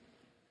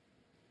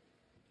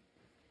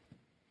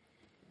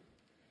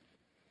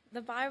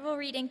The Bible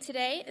reading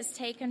today is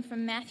taken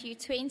from Matthew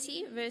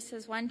 20,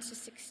 verses 1 to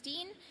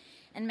 16,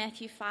 and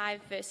Matthew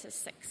 5, verses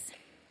 6.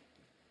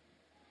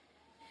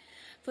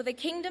 For the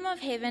kingdom of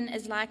heaven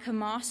is like a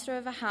master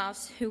of a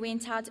house who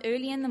went out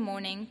early in the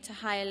morning to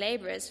hire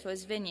laborers for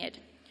his vineyard.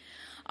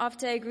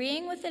 After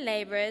agreeing with the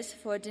laborers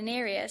for a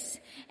denarius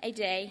a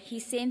day, he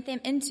sent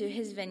them into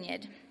his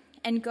vineyard.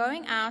 And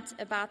going out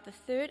about the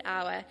third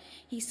hour,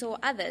 he saw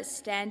others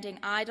standing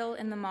idle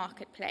in the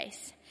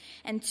marketplace.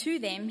 And to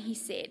them he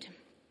said,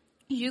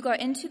 "You go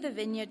into the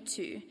vineyard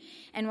too,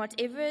 and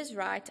whatever is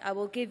right I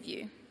will give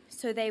you."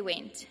 So they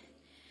went.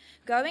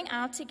 Going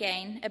out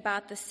again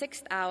about the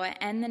 6th hour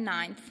and the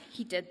 9th,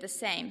 he did the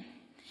same.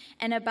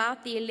 And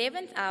about the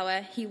 11th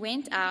hour he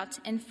went out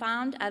and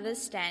found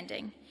others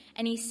standing.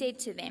 And he said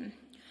to them,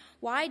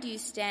 "Why do you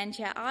stand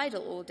here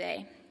idle all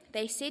day?"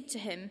 They said to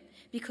him,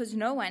 "Because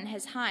no one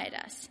has hired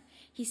us."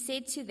 He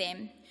said to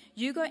them,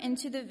 "You go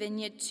into the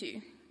vineyard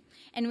too."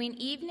 And when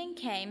evening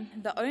came,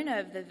 the owner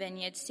of the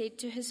vineyard said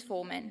to his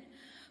foreman,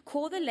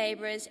 "Call the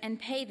laborers and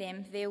pay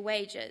them their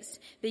wages,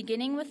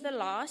 beginning with the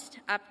last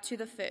up to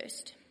the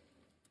first."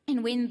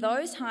 And when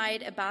those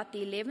hired about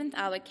the 11th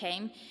hour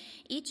came,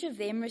 each of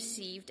them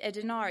received a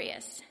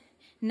denarius.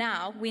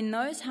 Now, when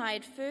those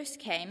hired first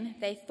came,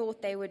 they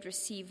thought they would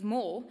receive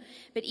more,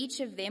 but each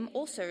of them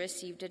also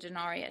received a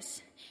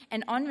denarius.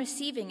 And on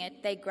receiving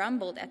it, they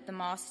grumbled at the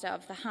master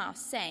of the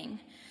house, saying,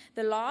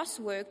 "The last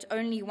worked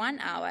only 1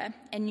 hour,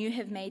 and you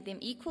have made them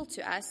equal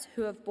to us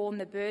who have borne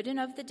the burden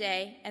of the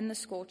day and the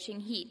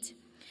scorching heat."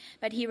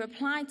 But he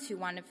replied to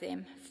one of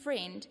them,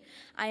 "Friend,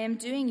 I am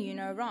doing you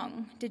no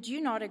wrong. Did you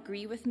not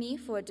agree with me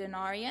for a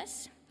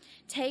denarius?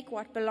 Take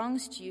what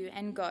belongs to you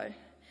and go.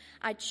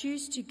 I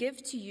choose to give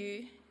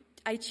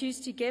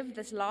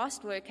this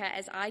last worker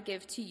as I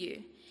give to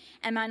you.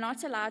 Am I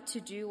not allowed to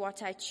do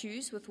what I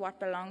choose with what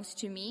belongs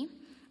to me?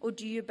 Or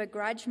do you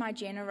begrudge my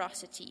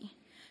generosity?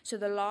 So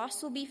the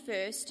last will be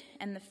first,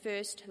 and the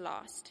first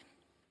last."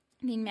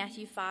 Then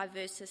Matthew 5,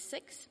 verses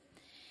 6.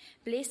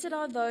 "Blessed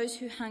are those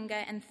who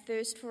hunger and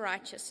thirst for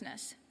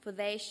righteousness, for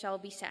they shall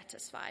be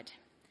satisfied."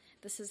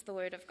 This is the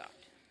word of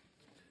God.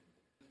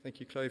 Thank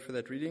you, Chloe, for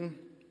that reading.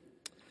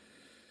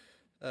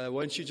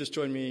 Won't you just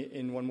join me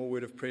in one more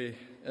word of prayer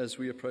as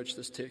we approach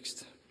this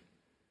text?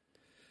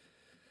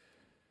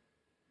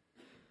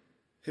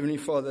 Heavenly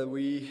Father,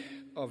 we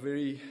are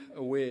very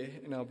aware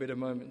in our better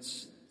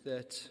moments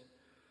that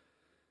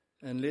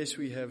unless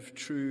we have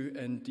true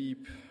and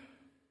deep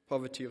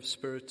poverty of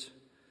spirit,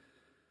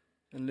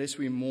 unless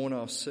we mourn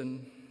our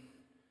sin,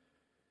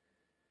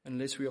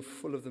 unless we are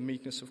full of the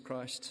meekness of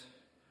Christ,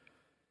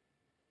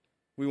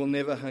 we will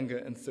never hunger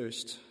and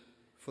thirst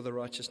for the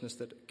righteousness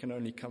that can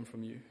only come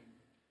from you.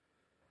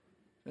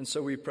 And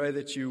so we pray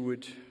that you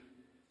would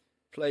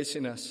place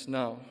in us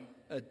now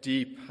a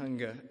deep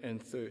hunger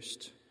and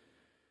thirst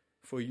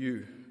for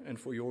you and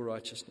for your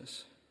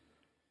righteousness.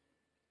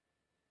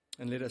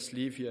 And let us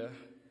leave here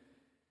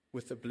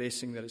with the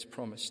blessing that is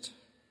promised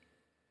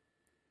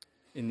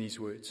in these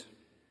words.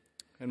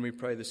 And we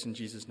pray this in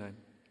Jesus' name.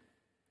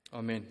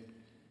 Amen.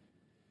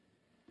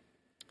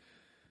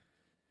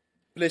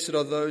 Blessed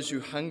are those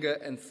who hunger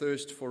and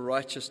thirst for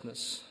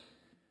righteousness,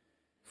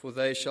 for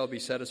they shall be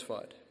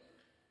satisfied.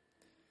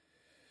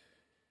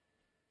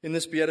 In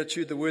this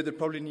beatitude, the word that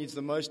probably needs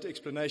the most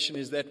explanation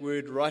is that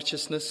word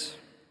righteousness.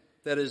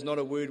 That is not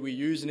a word we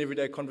use in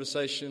everyday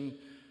conversation,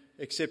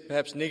 except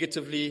perhaps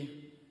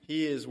negatively.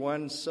 He is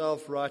one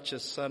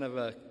self-righteous son of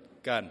a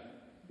gun.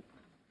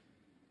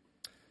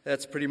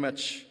 That's pretty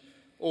much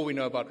all we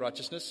know about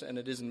righteousness, and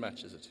it isn't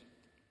much, is it?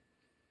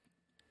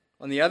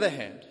 On the other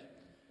hand,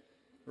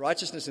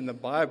 righteousness in the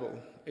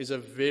Bible is a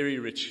very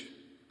rich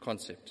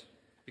concept,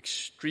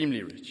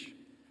 extremely rich.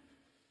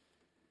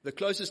 The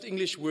closest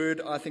English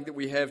word I think that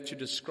we have to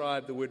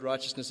describe the word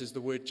righteousness is the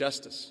word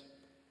justice.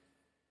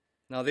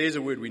 Now, there's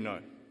a word we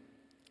know.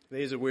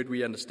 There's a word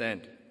we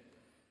understand.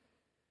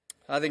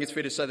 I think it's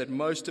fair to say that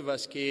most of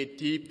us care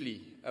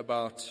deeply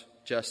about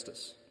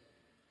justice.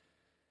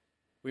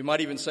 We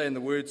might even say, in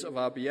the words of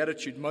our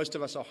beatitude, most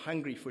of us are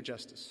hungry for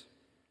justice.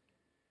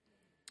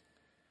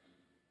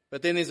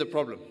 But then there's a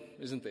problem,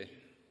 isn't there?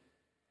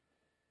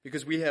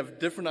 Because we have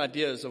different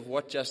ideas of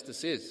what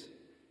justice is,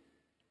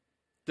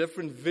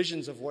 different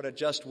visions of what a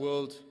just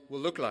world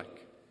will look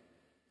like.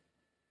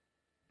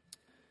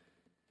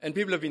 And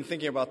people have been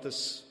thinking about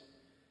this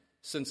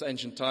since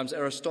ancient times.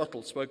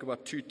 Aristotle spoke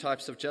about 2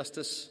 types of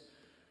justice: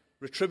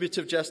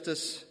 retributive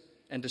justice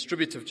and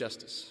distributive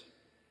justice.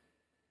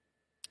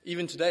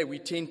 Even today, we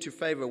tend to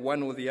favor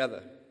one or the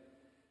other.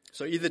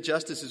 So either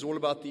justice is all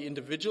about the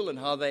individual and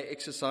how they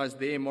exercise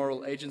their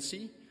moral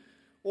agency,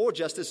 or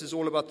justice is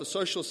all about the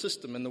social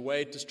system and the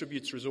way it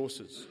distributes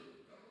resources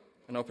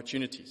and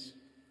opportunities.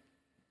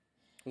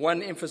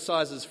 One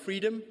emphasizes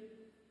freedom,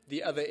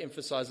 the other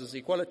emphasizes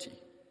equality.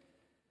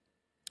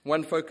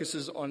 One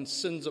focuses on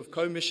sins of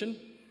commission,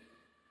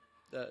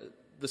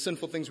 the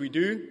sinful things we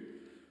do,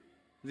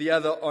 the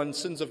other on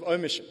sins of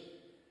omission,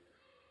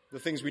 the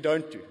things we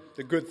don't do,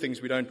 the good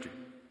things we don't do.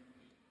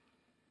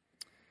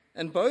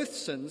 And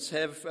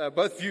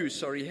both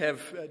views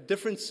have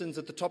different sins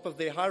at the top of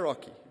their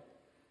hierarchy.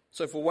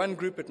 So for one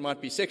group it might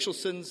be sexual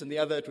sins, and the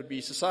other it would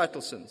be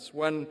societal sins.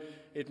 One,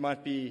 it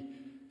might be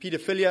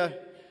pedophilia,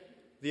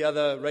 the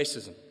other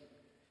racism.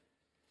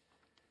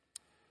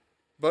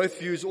 Both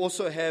views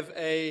also have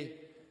a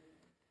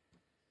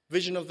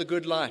vision of the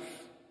good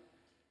life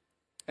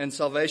and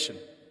salvation.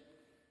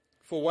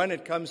 For one,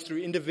 it comes through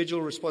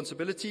individual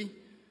responsibility.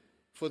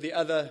 For the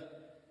other,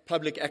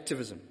 public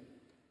activism.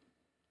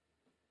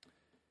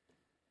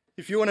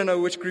 If you want to know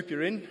which group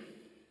you're in,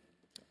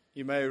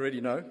 you may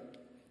already know.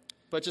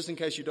 But just in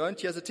case you don't,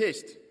 here's a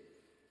test.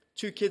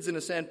 2 kids in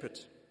a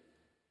sandpit.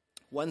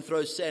 One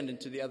throws sand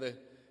into the other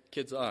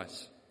kid's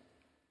eyes.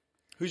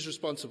 Who's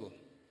responsible?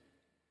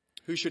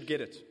 Who should get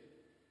it?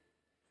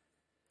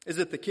 Is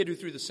it the kid who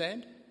threw the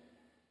sand?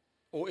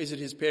 Or is it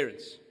his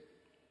parents?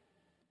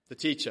 The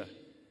teacher?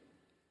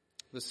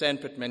 The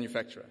sandpit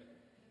manufacturer?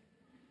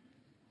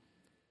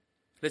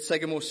 Let's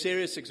take a more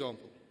serious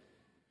example.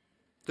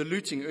 The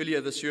looting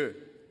earlier this year.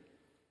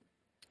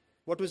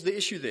 What was the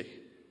issue there?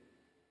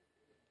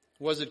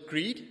 Was it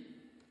greed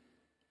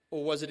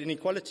or was it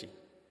inequality?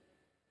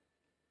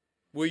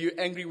 Were you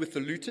angry with the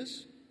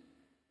looters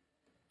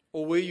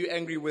or were you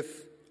angry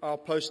with our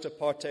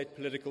post-apartheid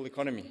political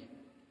economy?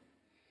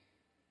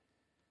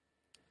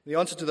 The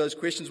answer to those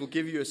questions will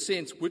give you a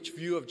sense which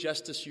view of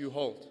justice you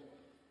hold,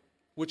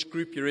 which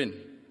group you're in.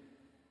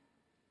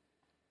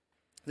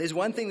 There's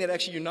one thing that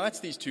actually unites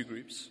these two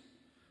groups.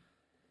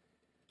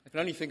 I can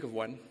only think of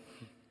one.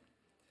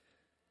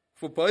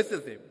 For both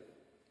of them,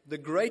 the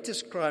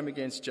greatest crime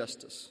against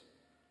justice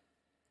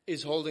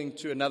is holding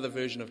to another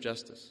version of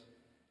justice.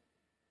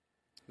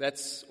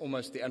 That's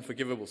almost the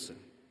unforgivable sin.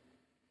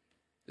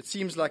 It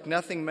seems like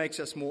nothing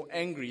makes us more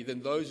angry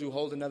than those who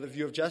hold another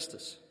view of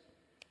justice.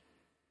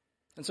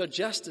 And so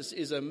justice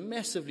is a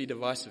massively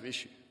divisive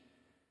issue.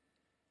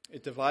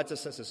 It divides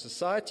us as a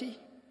society.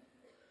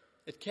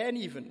 It can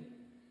even,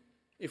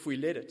 if we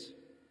let it,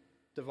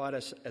 divide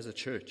us as a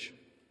church.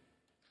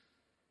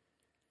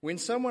 When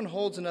someone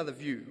holds another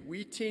view,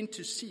 we tend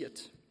to see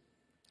it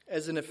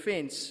as an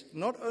offense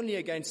not only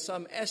against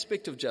some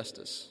aspect of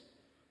justice,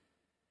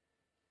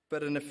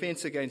 but an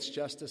offense against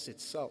justice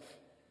itself.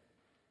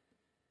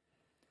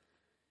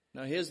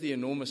 Now here's the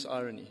enormous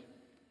irony.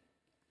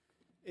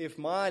 If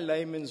my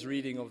layman's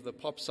reading of the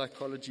pop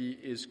psychology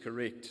is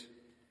correct,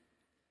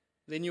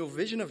 then your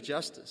vision of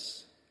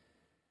justice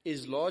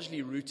is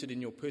largely rooted in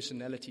your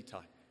personality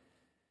type.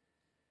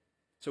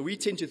 So we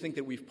tend to think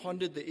that we've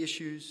pondered the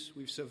issues,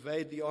 we've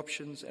surveyed the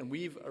options, and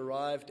we've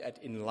arrived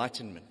at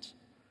enlightenment.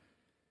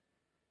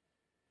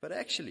 But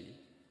actually,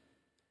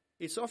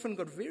 it's often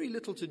got very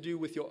little to do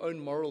with your own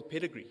moral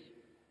pedigree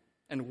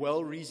and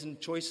well-reasoned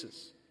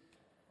choices.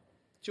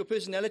 It's your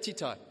personality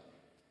type.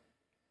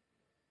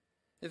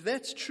 If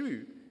that's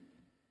true,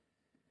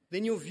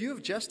 then your view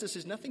of justice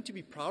is nothing to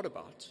be proud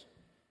about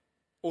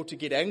or to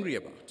get angry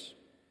about.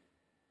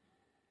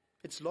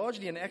 It's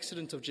largely an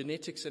accident of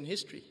genetics and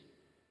history.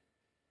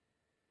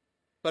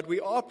 But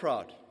we are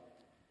proud,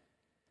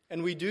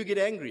 and we do get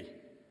angry.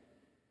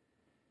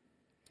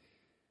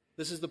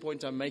 This is the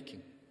point I'm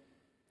making.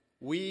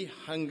 We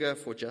hunger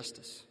for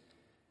justice.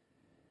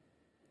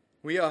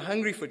 We are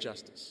hungry for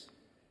justice.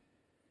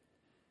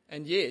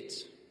 And yet,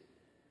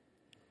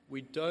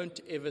 we don't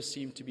ever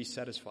seem to be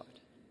satisfied.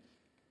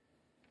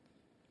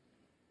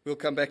 We'll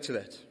come back to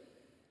that.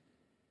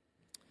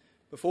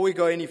 Before we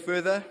go any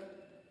further,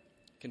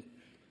 can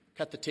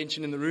cut the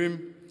tension in the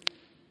room,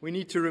 we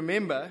need to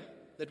remember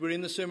that we're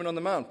in the Sermon on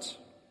the Mount.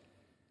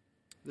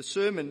 The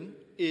sermon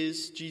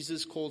is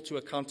Jesus' call to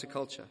a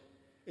counterculture.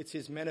 It's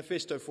his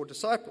manifesto for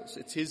disciples.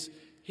 It's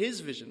his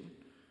vision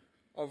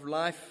of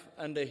life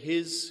under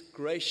his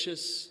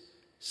gracious,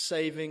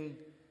 saving,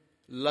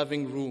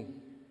 loving rule.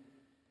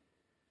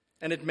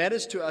 And it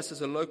matters to us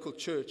as a local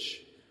church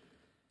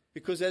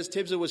because, as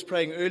Tebza was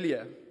praying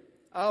earlier,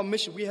 our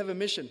mission, we have a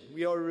mission.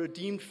 We are a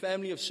redeemed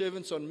family of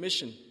servants on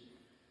mission.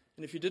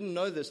 And if you didn't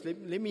know this, let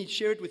me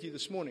share it with you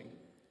this morning.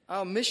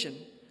 Our mission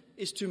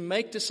is to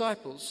make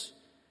disciples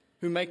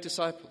who make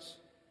disciples.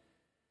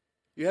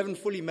 You haven't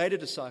fully made a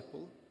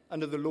disciple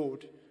under the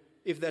Lord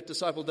if that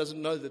disciple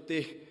doesn't know that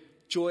their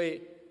joy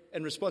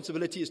and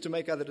responsibility is to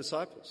make other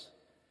disciples.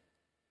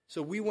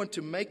 So we want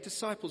to make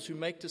disciples who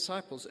make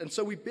disciples. And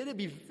so we better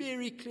be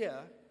very clear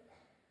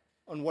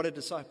on what a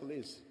disciple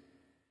is,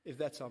 if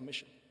that's our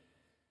mission.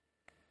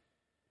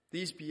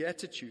 These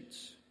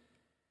Beatitudes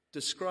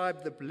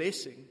describe the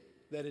blessing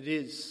that it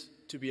is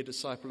to be a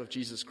disciple of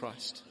Jesus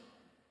Christ.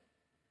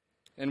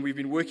 And we've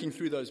been working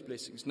through those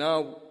blessings.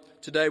 Now,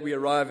 today we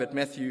arrive at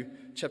Matthew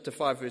chapter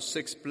 5, verse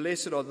 6.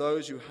 Blessed are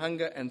those who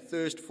hunger and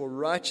thirst for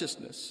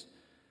righteousness,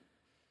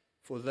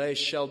 for they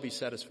shall be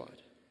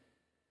satisfied.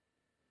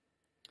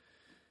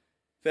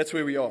 That's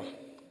where we are.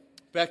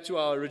 Back to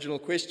our original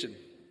question.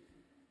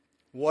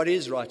 What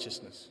is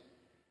righteousness?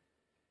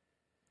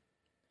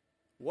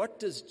 What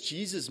does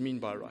Jesus mean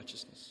by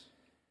righteousness?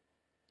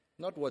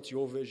 Not what's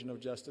your version of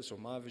justice or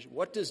my version.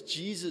 What does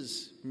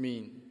Jesus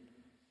mean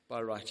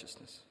by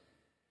righteousness?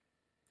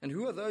 And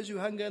who are those who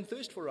hunger and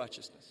thirst for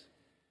righteousness?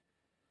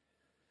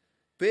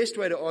 Best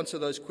way to answer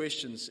those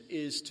questions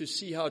is to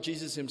see how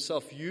Jesus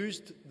himself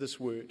used this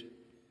word,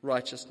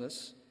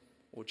 righteousness,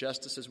 or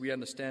justice as we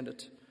understand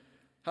it,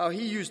 how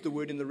he used the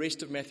word in the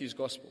rest of Matthew's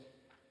gospel.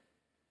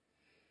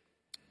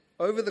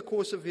 Over the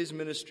course of his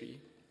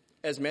ministry,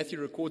 as Matthew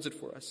records it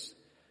for us,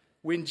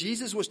 when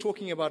Jesus was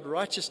talking about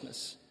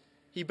righteousness,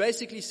 he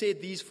basically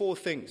said these four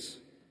things.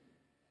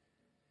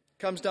 It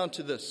comes down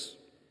to this.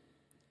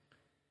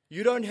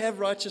 You don't have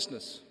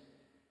righteousness.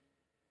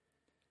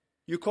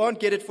 You can't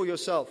get it for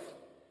yourself,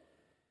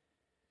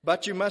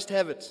 but you must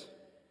have it.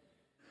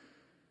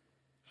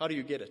 How do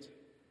you get it?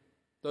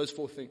 Those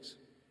four things.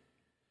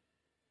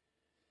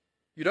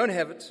 You don't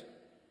have it.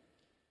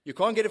 You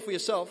can't get it for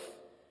yourself.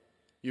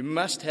 You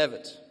must have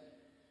it.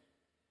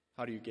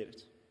 How do you get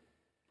it?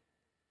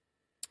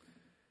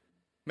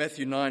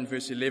 Matthew 9,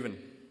 verse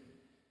 11.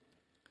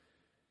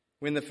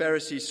 When the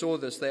Pharisees saw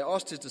this, they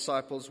asked his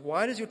disciples,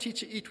 "Why does your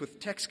teacher eat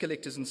with tax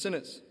collectors and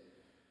sinners?"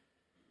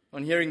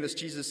 On hearing this,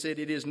 Jesus said,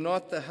 "It is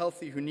not the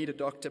healthy who need a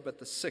doctor, but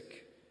the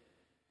sick.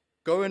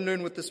 Go and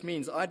learn what this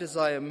means. I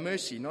desire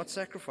mercy, not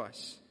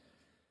sacrifice.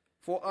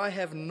 For I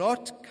have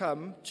not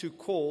come to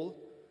call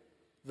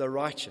the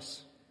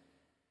righteous,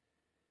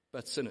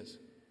 but sinners."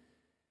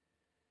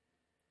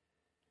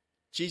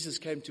 Jesus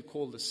came to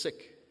call the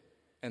sick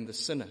and the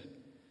sinner.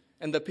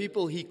 And the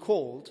people he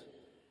called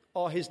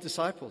are his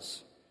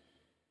disciples.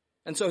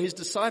 And so his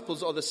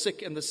disciples are the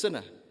sick and the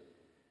sinner.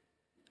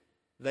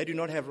 They do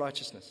not have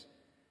righteousness.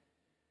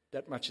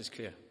 That much is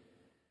clear.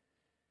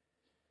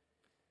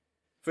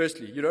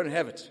 Firstly, you don't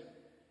have it.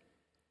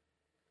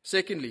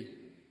 Secondly,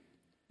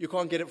 you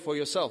can't get it for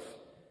yourself.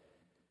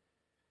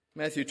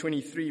 Matthew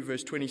 23,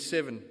 verse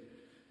 27.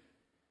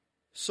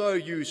 So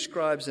you,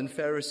 scribes and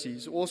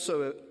Pharisees,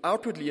 also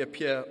outwardly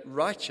appear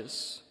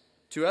righteous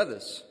to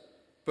others,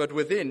 but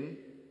within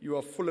you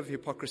are full of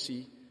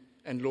hypocrisy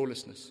and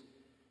lawlessness.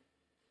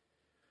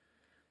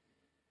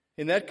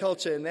 In that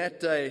culture, in that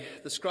day,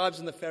 the scribes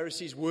and the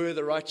Pharisees were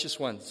the righteous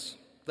ones.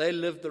 They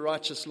lived the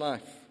righteous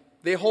life.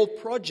 Their whole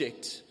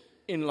project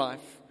in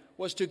life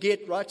was to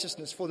get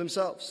righteousness for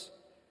themselves.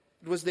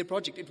 It was their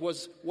project. It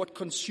was what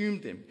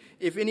consumed them.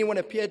 If anyone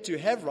appeared to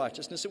have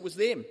righteousness, it was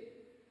them.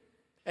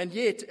 And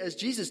yet, as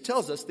Jesus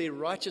tells us, their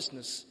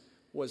righteousness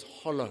was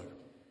hollow.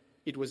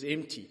 It was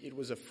empty. It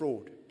was a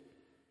fraud.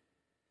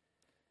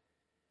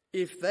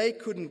 If they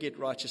couldn't get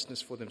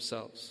righteousness for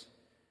themselves,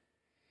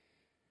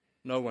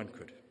 no one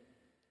could.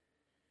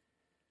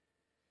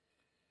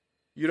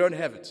 You don't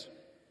have it.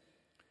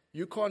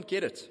 You can't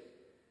get it.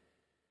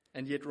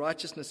 And yet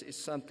righteousness is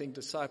something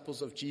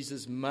disciples of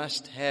Jesus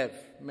must have.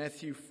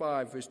 Matthew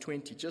 5, verse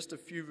 20, just a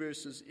few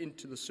verses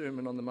into the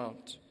Sermon on the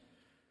Mount.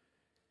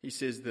 He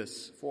says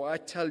this, "For I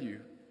tell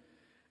you,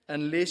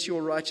 unless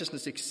your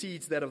righteousness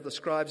exceeds that of the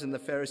scribes and the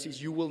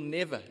Pharisees, you will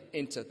never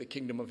enter the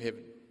kingdom of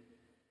heaven."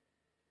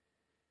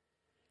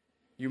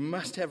 You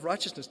must have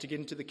righteousness to get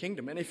into the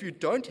kingdom. And if you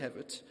don't have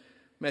it,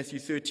 Matthew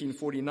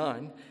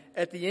 13:49,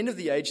 at the end of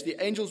the age,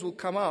 the angels will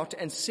come out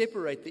and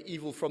separate the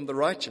evil from the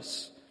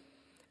righteous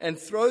and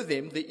throw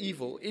them, the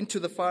evil, into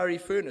the fiery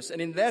furnace.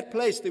 And in that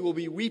place there will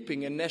be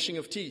weeping and gnashing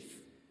of teeth.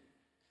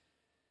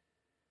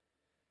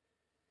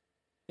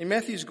 In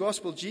Matthew's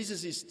gospel,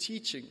 Jesus is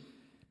teaching.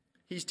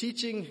 He's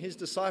teaching his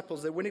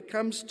disciples that when it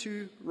comes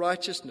to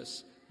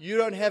righteousness, you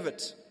don't have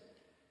it.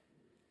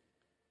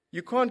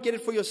 You can't get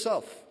it for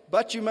yourself,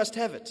 but you must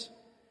have it.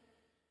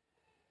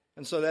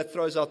 And so that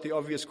throws out the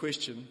obvious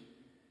question,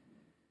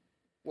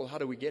 well, how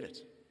do we get it?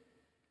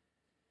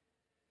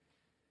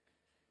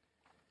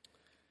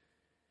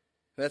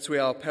 That's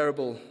where our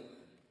parable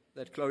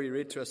that Chloe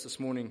read to us this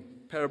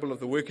morning, parable of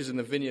the workers in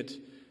the vineyard,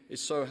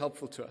 is so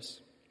helpful to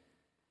us.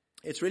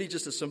 It's really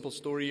just a simple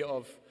story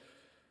of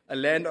a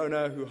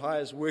landowner who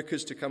hires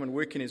workers to come and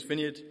work in his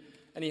vineyard,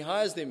 and he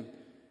hires them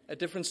at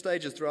different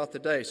stages throughout the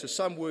day. So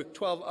some work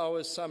 12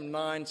 hours, some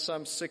 9,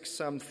 some 6,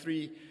 some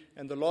 3,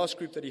 and the last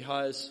group that he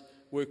hires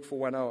work for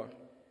 1 hour.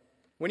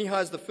 When he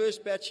hires the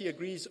first batch, he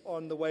agrees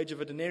on the wage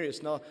of a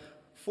denarius. Now,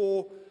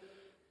 for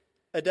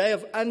a day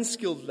of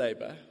unskilled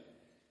labor,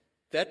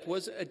 that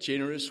was a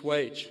generous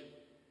wage.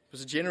 It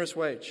was a generous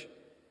wage.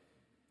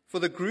 For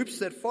the groups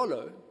that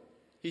follow,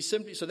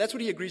 so that's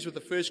what he agrees with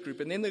the first group.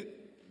 And then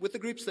with the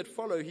groups that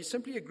follow, he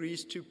simply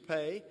agrees to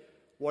pay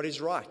what is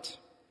right.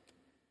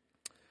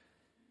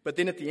 But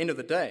then at the end of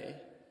the day,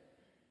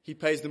 he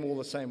pays them all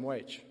the same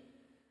wage.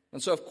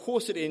 And so of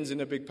course it ends in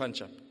a big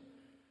punch-up.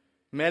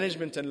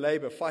 Management and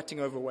labor fighting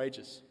over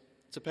wages.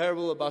 It's a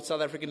parable about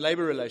South African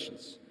labor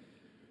relations.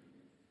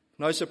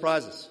 No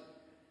surprises.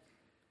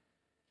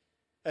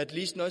 At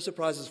least no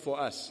surprises for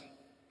us.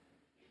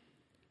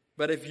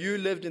 But if you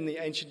lived in the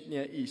ancient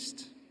Near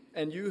East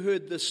and you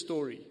heard this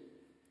story,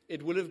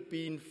 it would have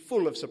been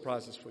full of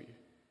surprises for you.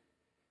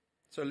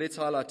 So let's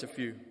highlight a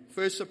few.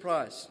 First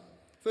surprise.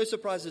 First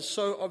surprise is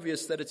so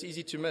obvious that it's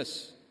easy to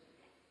miss.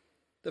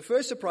 The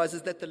first surprise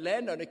is that the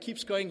landowner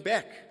keeps going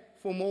back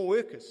for more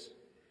workers.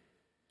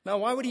 Now,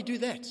 why would he do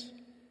that?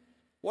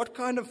 What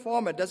kind of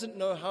farmer doesn't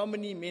know how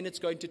many men it's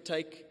going to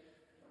take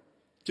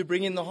to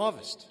bring in the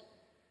harvest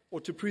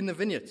or to prune the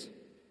vineyard?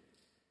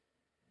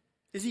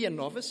 Is he a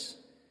novice?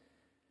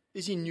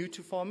 Is he new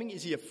to farming?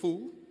 Is he a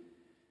fool?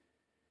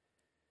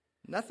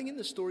 Nothing in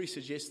the story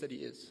suggests that he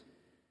is.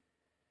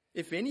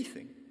 If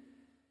anything,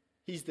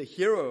 he's the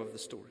hero of the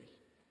story.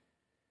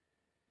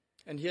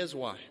 And here's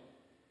why.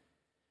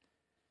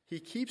 He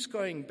keeps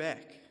going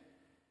back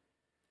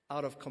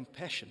out of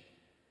compassion.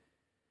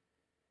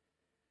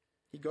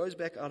 He goes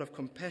back out of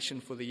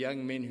compassion for the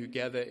young men who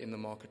gather in the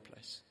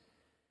marketplace.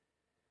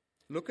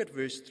 Look at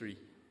verse 3.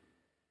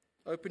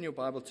 Open your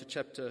Bible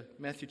to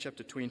Matthew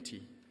chapter 20.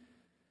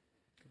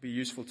 It'll be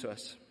useful to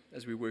us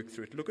as we work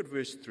through it. Look at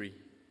verse 3.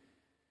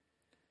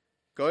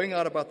 Going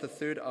out about the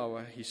third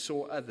hour, he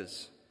saw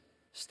others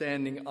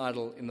standing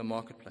idle in the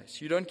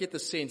marketplace. You don't get the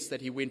sense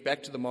that he went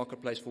back to the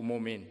marketplace for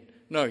more men.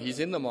 No, he's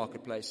in the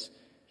marketplace.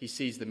 He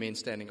sees the men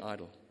standing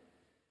idle.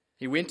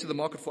 He went to the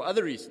market for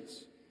other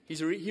reasons.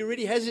 He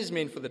already has his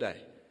men for the day.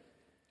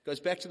 Goes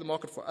back to the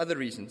market for other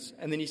reasons,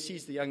 and then he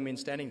sees the young men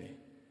standing there.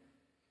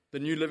 The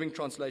New Living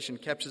Translation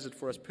captures it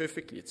for us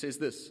perfectly. It says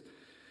this: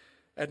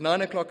 at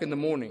 9 o'clock in the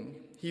morning,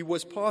 he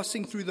was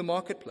passing through the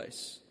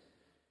marketplace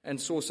and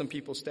saw some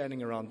people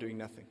standing around doing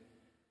nothing.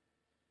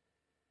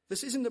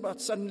 This isn't about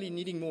suddenly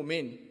needing more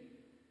men,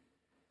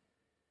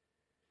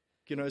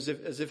 as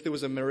if there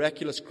was a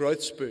miraculous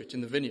growth spurt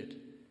in the vineyard.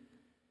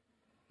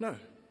 No,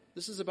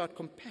 this is about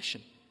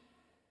compassion.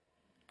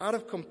 Out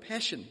of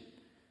compassion,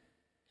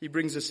 he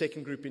brings a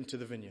second group into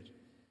the vineyard.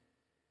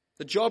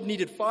 The job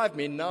needed 5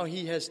 men, now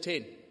he has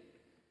 10.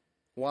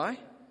 Why?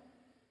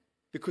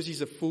 Because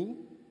he's a fool?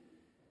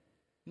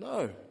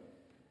 No.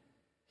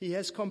 He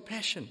has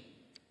compassion.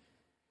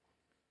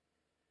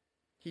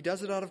 He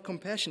does it out of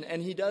compassion,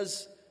 and he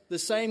does the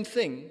same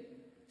thing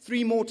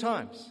 3 more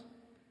times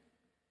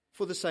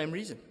for the same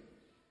reason.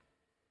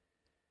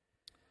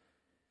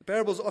 The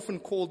parable is often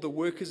called the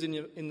workers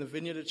in the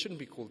vineyard. It shouldn't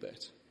be called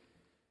that.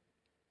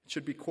 It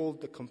should be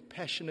called the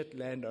compassionate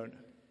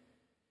landowner,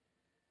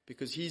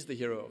 because he's the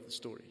hero of the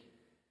story.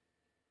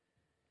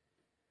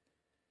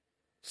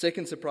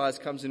 Second surprise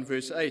comes in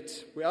verse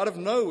 8, where out of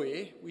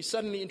nowhere we're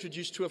suddenly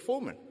introduced to a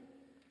foreman.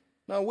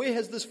 Now, where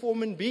has this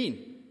foreman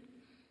been?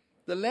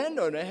 The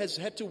landowner has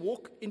had to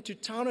walk into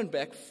town and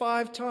back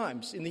 5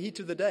 times in the heat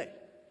of the day.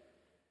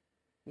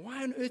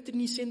 Why on earth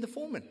didn't he send the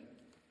foreman?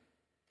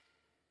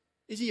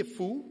 Is he a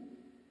fool?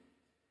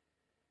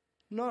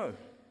 No.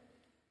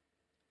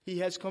 He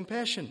has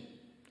compassion.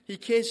 He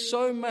cares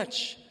so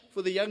much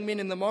for the young men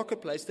in the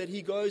marketplace that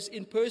he goes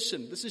in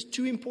person. This is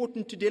too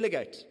important to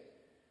delegate.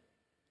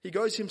 He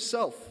goes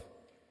himself.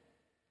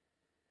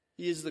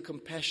 He is the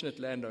compassionate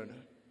landowner.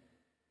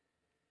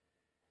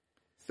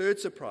 Third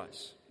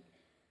surprise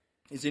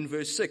is in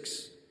verse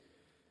 6.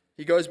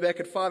 He goes back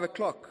at 5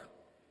 o'clock,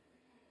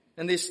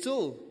 and there's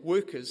still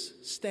workers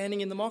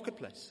standing in the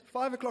marketplace.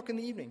 5 o'clock in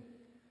the evening.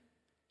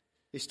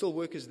 There's still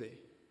workers there.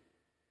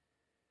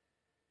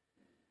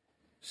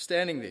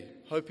 Standing there,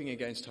 hoping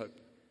against hope.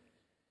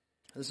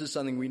 This is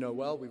something we know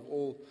well. We've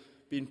all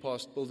been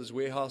past Builder's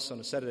Warehouse on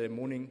a Saturday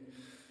morning,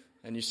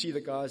 and you see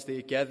the guys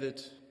there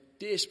gathered,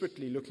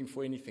 desperately looking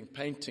for anything,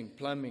 painting,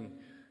 plumbing,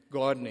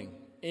 gardening,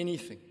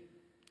 anything.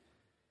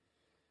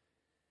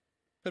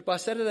 But by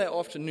Saturday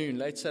afternoon,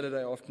 late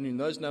Saturday afternoon,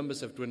 those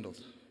numbers have dwindled,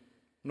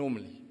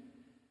 normally.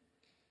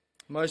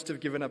 Most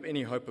have given up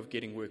any hope of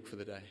getting work for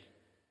the day.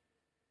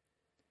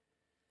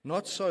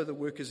 Not so the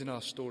workers in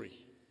our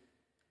story.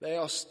 They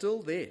are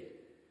still there.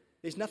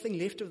 There's nothing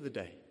left of the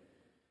day.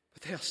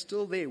 But they are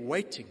still there,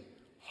 waiting,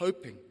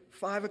 hoping,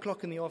 5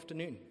 o'clock in the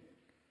afternoon.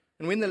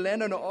 And when the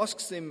landowner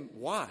asks them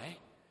why,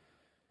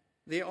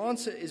 their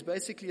answer is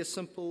basically a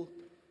simple,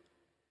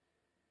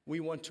 we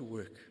want to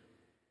work.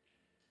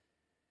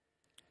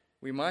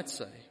 We might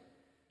say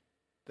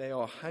they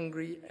are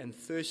hungry and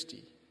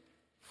thirsty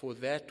for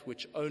that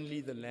which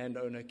only the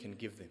landowner can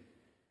give them.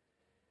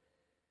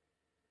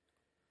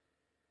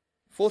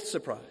 Fourth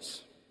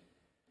surprise,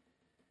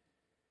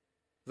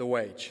 the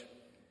wage.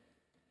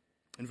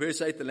 In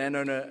verse 8, the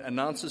landowner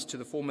announces to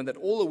the foreman that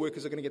all the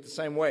workers are going to get the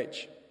same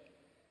wage.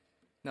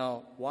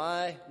 Now,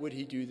 why would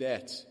he do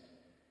that?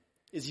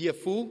 Is he a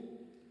fool?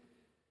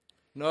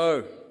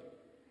 No.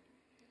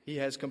 He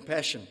has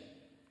compassion.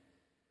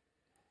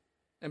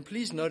 And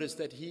please notice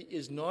that he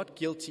is not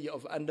guilty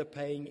of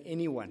underpaying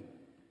anyone.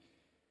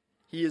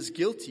 He is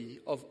guilty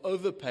of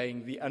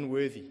overpaying the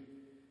unworthy.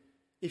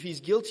 If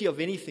he's guilty of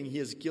anything, he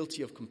is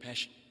guilty of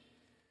compassion.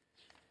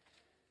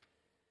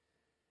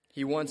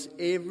 He wants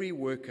every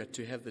worker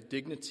to have the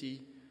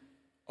dignity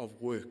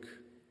of work,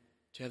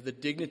 to have the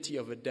dignity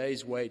of a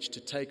day's wage to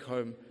take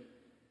home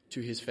to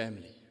his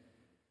family.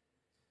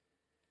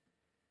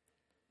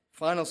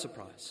 Final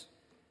surprise,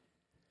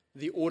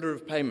 the order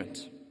of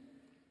payment.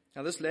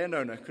 Now, this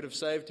landowner could have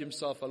saved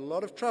himself a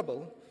lot of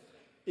trouble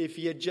if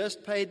he had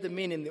just paid the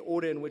men in the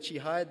order in which he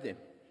hired them.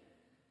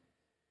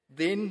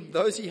 Then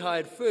those he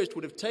hired first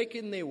would have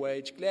taken their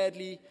wage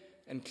gladly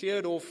and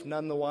cleared off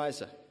none the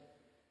wiser.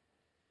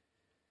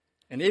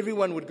 And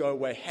everyone would go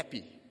away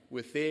happy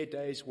with their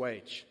day's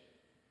wage.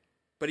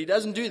 But he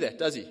doesn't do that,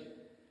 does he?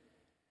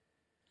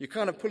 You're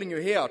kind of pulling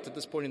your hair out at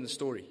this point in the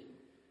story.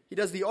 He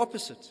does the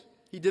opposite.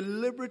 He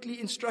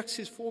deliberately instructs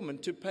his foreman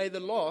to pay the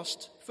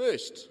last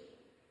first.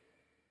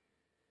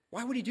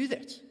 Why would he do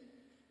that?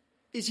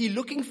 Is he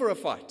looking for a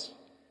fight?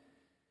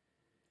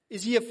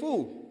 Is he a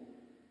fool?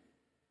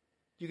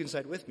 You can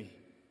say it with me.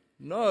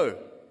 No.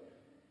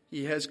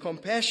 He has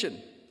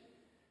compassion.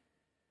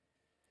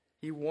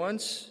 He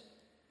wants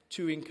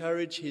to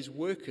encourage his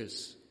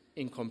workers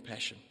in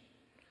compassion.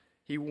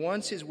 He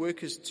wants his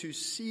workers to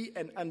see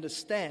and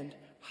understand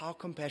how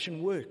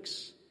compassion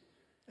works.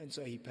 And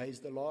so he pays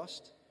the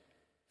last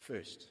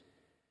first.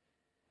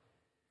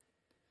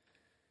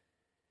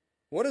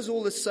 What does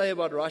all this say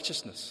about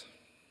righteousness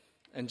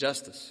and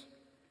justice?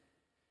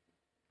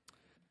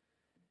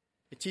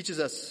 It teaches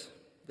us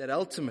that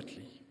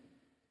ultimately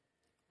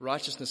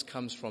righteousness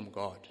comes from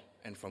God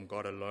and from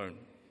God alone.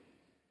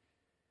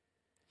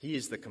 He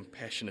is the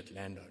compassionate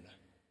landowner.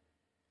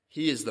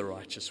 He is the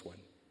righteous one.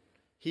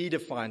 He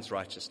defines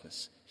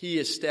righteousness. He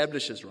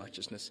establishes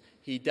righteousness.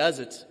 He does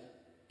it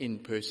in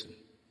person.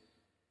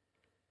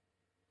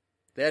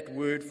 That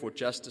word for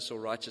justice or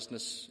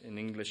righteousness, in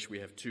English we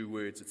have two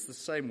words. It's the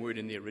same word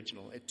in the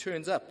original. It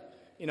turns up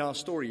in our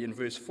story in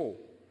verse 4,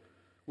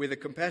 where the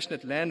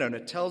compassionate landowner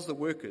tells the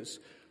workers,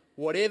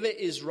 whatever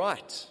is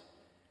right,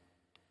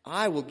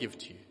 I will give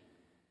to you.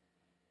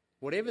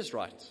 Whatever is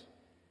right,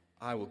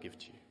 I will give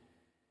to you.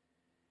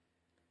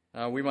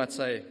 We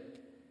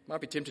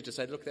might be tempted to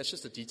say, look, that's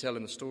just a detail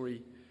in the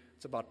story.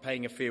 It's about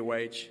paying a fair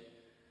wage.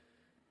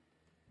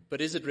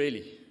 But is it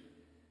really?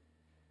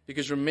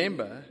 Because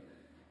remember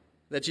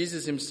that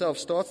Jesus himself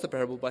starts the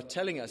parable by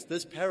telling us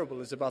this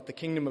parable is about the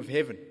kingdom of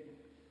heaven.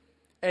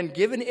 And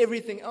given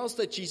everything else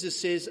that Jesus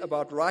says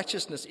about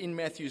righteousness in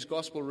Matthew's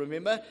gospel,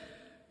 remember,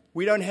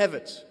 we don't have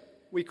it.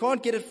 We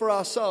can't get it for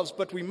ourselves,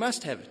 but we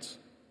must have it.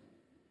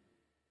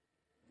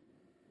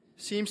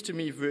 Seems to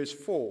me verse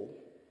 4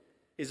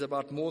 is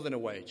about more than a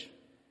wage.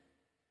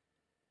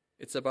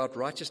 It's about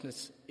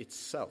righteousness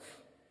itself.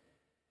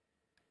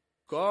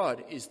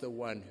 God is the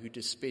one who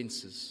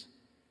dispenses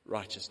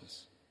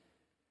righteousness.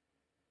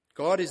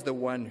 God is the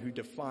one who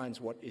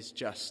defines what is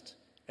just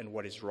and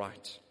what is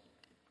right.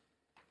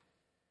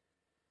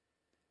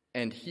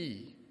 And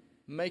he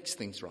makes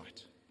things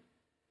right.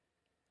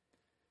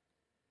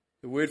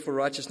 The word for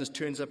righteousness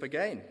turns up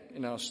again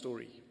in our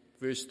story,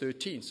 verse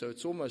 13, so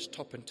it's almost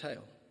top and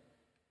tail.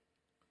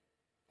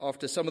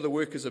 After some of the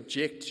workers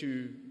object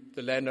to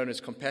the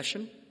landowner's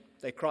compassion,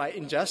 they cry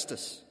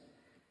injustice.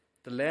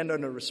 The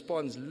landowner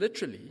responds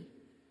literally,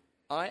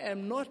 I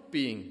am not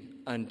being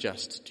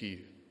unjust to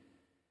you.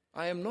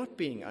 I am not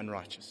being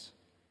unrighteous.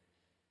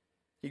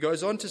 He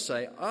goes on to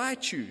say, I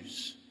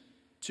choose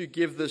to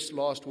give this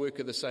last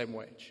worker the same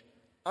wage.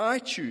 I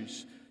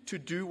choose to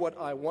do what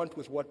I want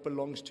with what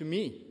belongs to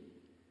me.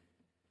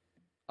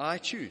 I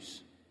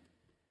choose.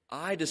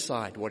 I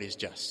decide what is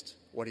just,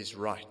 what is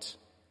right.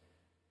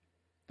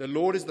 The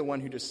Lord is the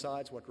one who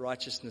decides what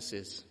righteousness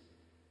is.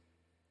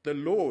 The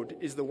Lord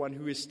is the one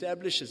who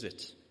establishes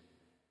it.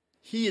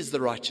 He is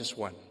the righteous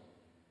one.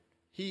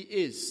 He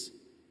is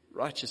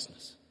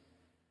righteousness.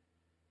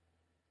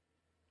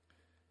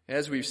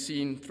 As we've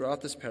seen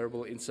throughout this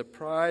parable, in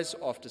surprise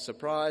after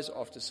surprise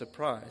after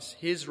surprise,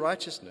 his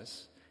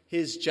righteousness,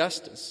 his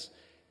justice,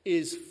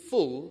 is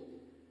full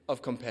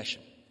of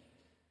compassion.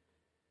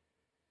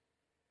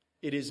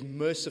 It is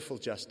merciful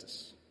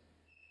justice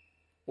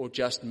or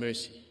just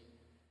mercy.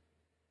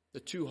 The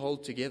two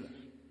hold together.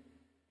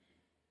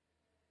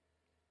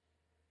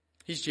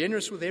 He's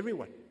generous with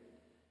everyone,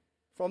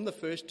 from the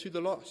first to the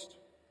last.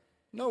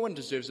 No one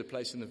deserves a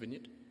place in the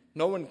vineyard.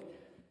 No one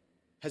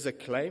has a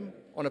claim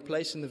on a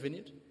place in the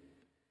vineyard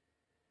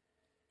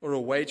or a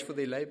wage for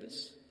their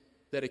labors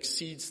that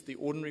exceeds the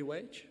ordinary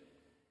wage.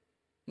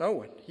 No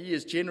one. He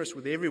is generous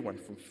with everyone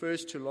from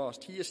first to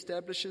last. He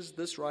establishes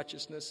this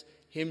righteousness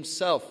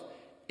himself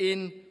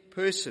in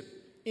person,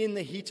 in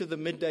the heat of the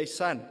midday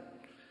sun.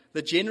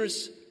 The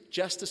generous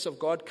justice of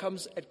God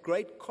comes at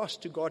great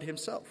cost to God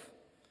himself.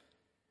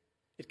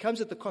 It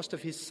comes at the cost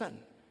of his Son,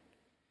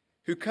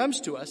 who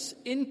comes to us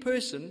in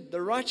person,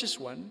 the righteous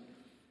one,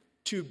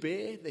 to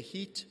bear the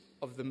heat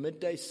of the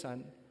midday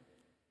sun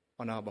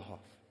on our behalf.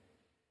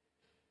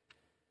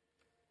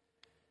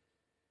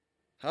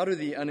 How do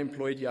the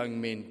unemployed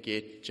young men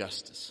get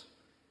justice?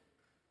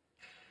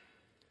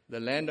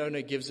 The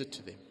landowner gives it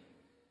to them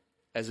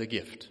as a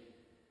gift.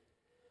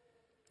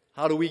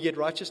 How do we get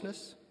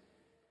righteousness?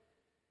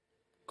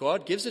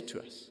 God gives it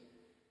to us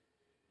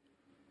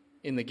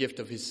in the gift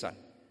of his Son.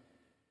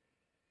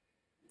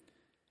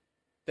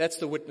 That's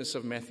the witness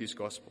of Matthew's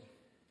gospel.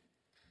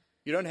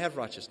 You don't have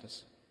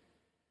righteousness.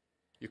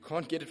 You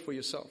can't get it for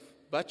yourself,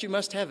 but you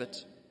must have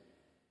it.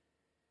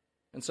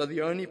 And so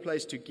the only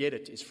place to get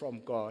it is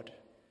from God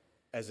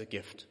as a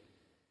gift.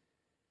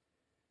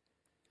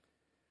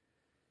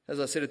 As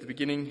I said at the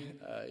beginning,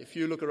 if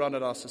you look around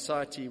at our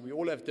society, we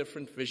all have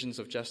different visions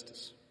of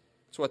justice.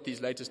 It's what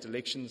these latest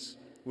elections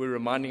were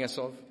reminding us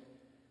of.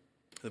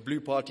 The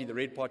blue party, the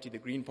red party, the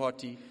green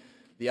party,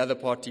 the other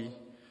party.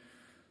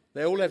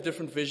 They all have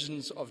different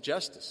visions of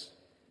justice.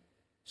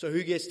 So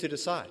who gets to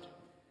decide?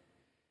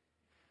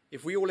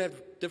 If we all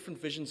have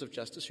different visions of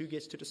justice, who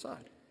gets to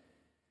decide?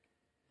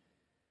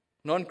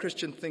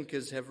 Non-Christian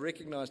thinkers have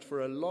recognized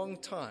for a long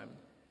time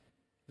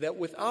that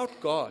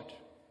without God,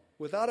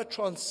 without a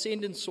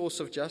transcendent source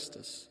of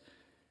justice,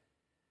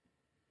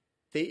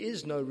 there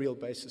is no real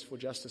basis for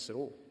justice at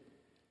all.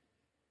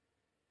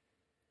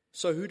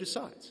 So who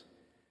decides?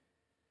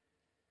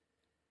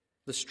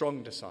 The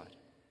strong decide.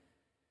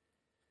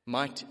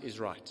 Might is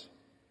right.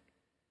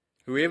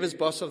 Whoever's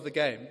boss of the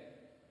game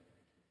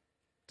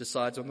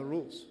decides on the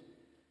rules.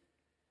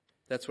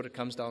 That's what it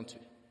comes down to.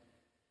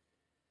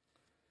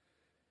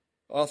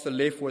 Arthur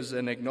Leff was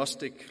an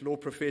agnostic law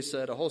professor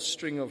at a whole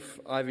string of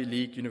Ivy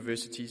League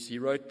universities. He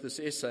wrote this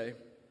essay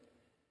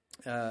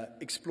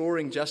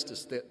exploring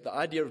justice, the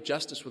idea of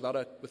justice without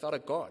a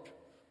God,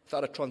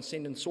 without a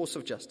transcendent source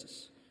of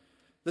justice.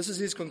 This is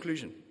his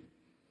conclusion.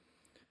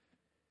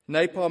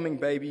 Napalming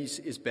babies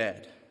is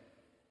bad.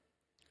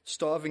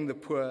 Starving the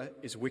poor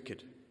is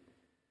wicked.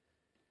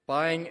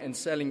 Buying and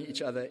selling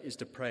each other is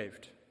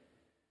depraved.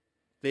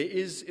 There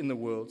is in the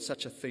world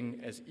such a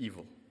thing as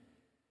evil.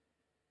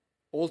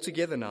 All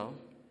together now,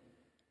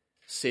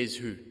 says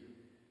who?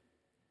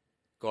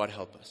 God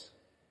help us.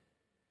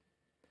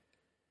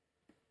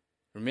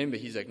 Remember,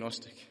 he's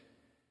agnostic.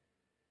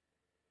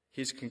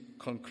 His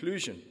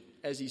conclusion,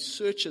 as he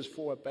searches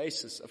for a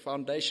basis, a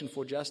foundation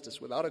for justice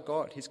without a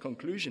God, his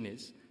conclusion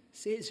is,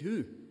 says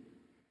who?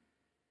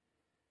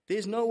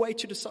 There's no way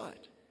to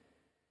decide.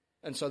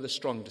 And so the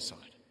strong decide.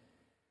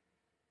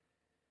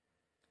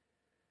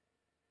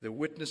 The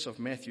witness of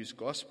Matthew's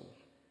gospel,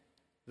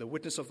 the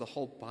witness of the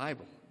whole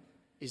Bible,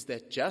 is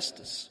that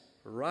justice,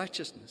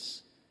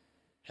 righteousness,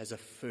 has a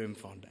firm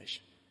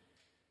foundation.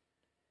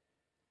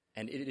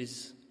 And it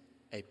is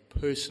a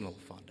personal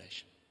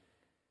foundation.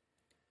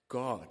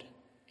 God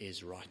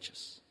is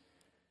righteous.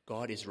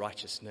 God is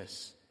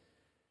righteousness.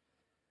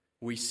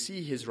 We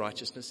see his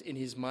righteousness in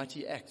his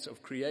mighty acts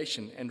of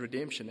creation and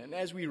redemption. And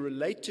as we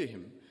relate to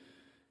him,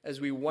 as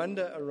we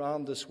wander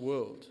around this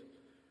world,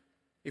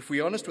 if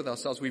we're honest with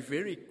ourselves, we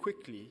very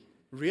quickly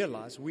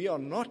realize we are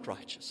not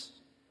righteous.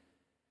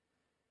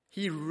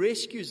 He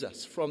rescues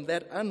us from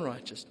that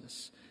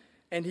unrighteousness,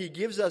 and he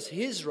gives us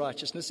his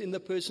righteousness in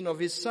the person of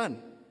his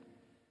Son.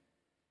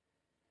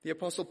 The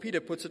Apostle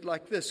Peter puts it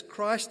like this: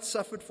 Christ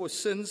suffered for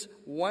sins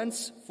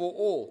once for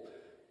all,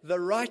 the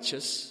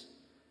righteous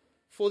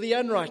for the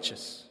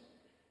unrighteous,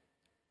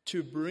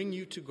 to bring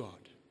you to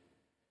God.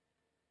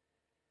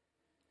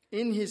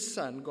 In his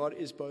Son, God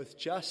is both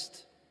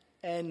just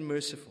and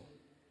merciful.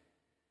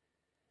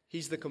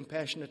 He's the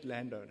compassionate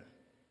landowner.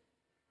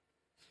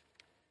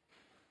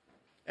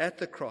 At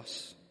the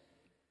cross,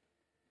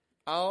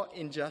 our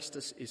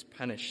injustice is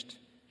punished.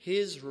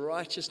 His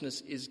righteousness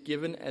is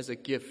given as a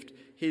gift.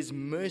 His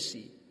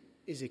mercy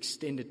is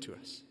extended to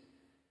us.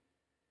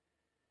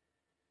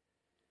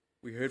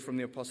 We heard from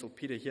the Apostle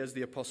Peter. Here's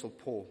the Apostle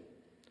Paul.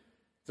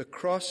 The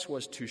cross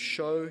was to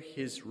show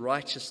his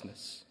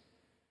righteousness.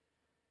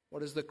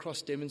 What does the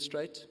cross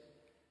demonstrate?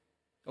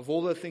 Of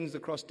all the things the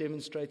cross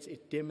demonstrates,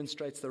 it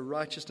demonstrates the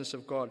righteousness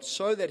of God,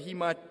 so that he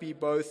might be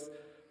both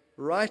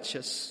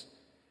righteous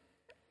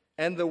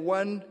and the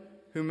one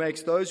who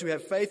makes those who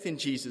have faith in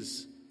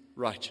Jesus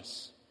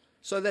righteous,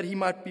 so that he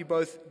might be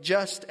both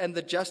just and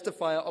the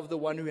justifier of the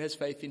one who has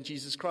faith in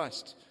Jesus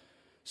Christ,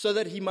 so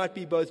that he might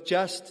be both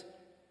just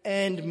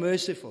and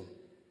merciful.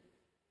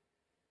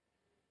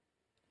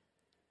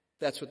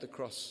 That's what the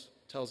cross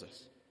tells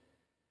us.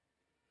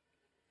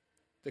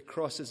 The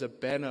cross is a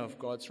banner of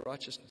God's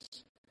righteousness.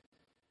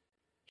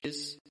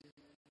 His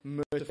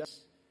mercy,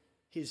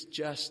 his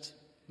just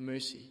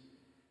mercy.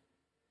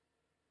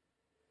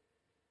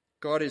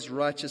 God is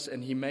righteous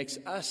and he makes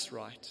us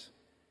right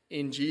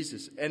in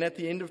Jesus. And at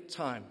the end of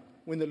time,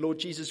 when the Lord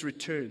Jesus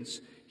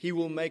returns, he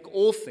will make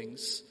all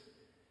things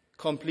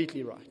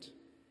completely right.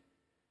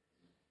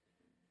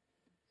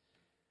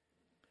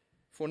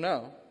 For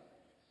now,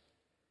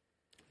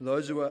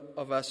 those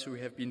of us who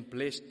have been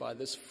blessed by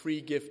this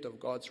free gift of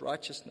God's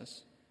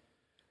righteousness,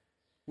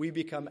 we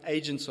become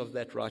agents of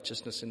that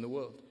righteousness in the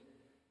world.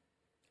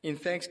 In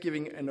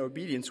thanksgiving and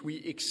obedience, we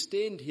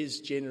extend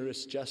his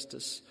generous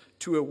justice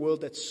to a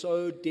world that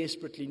so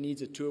desperately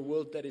needs it, to a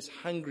world that is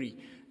hungry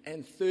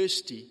and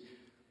thirsty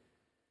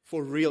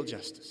for real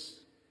justice,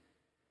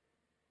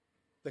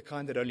 the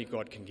kind that only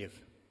God can give.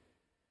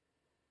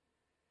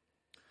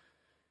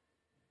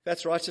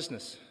 That's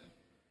righteousness.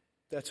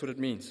 That's what it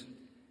means.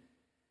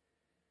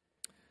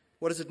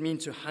 What does it mean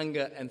to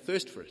hunger and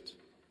thirst for it?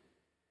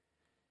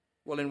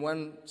 Well, in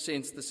one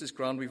sense, this is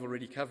ground we've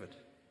already covered.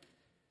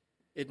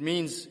 It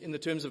means, in the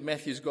terms of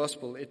Matthew's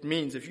gospel, it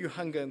means if you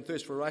hunger and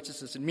thirst for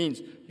righteousness, it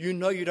means you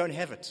know you don't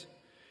have it.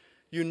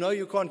 You know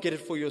you can't get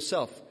it for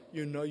yourself.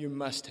 You know you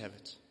must have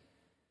it.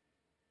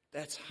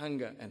 That's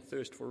hunger and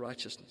thirst for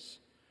righteousness.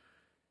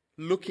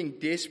 Looking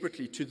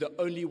desperately to the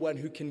only one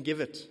who can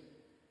give it.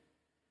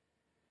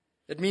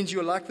 It means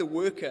you're like the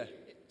worker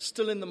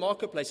still in the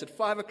marketplace at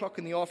 5 o'clock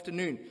in the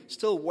afternoon,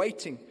 still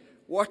waiting,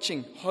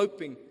 watching,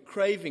 hoping,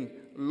 craving,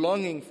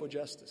 longing for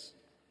justice.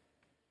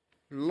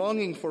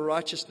 longing for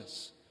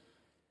righteousness,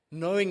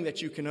 knowing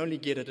that you can only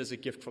get it as a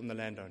gift from the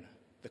landowner,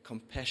 the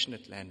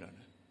compassionate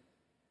landowner.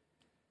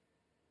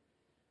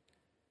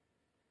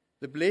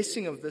 The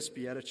blessing of this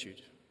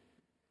beatitude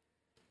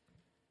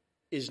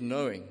is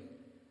knowing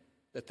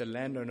that the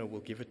landowner will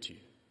give it to you.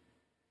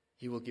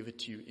 He will give it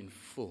to you in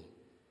full.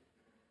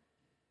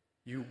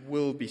 You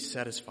will be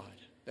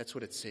satisfied. That's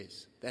what it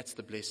says. That's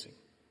the blessing.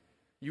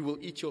 You will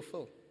eat your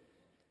fill.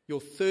 Your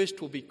thirst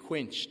will be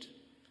quenched.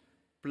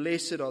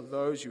 Blessed are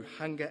those who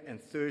hunger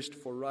and thirst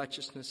for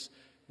righteousness.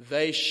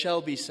 They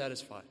shall be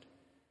satisfied.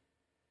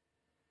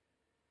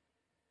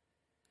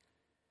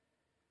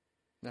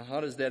 Now,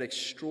 how does that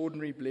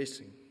extraordinary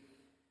blessing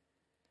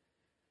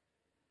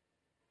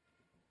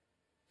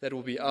that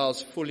will be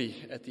ours fully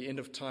at the end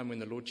of time when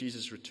the Lord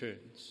Jesus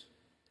returns,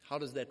 how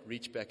does that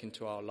reach back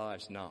into our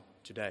lives now,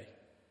 today?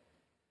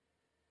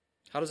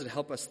 How does it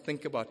help us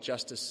think about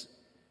justice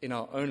in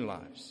our own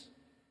lives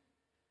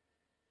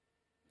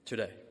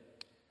today?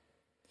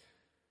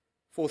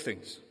 4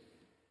 things: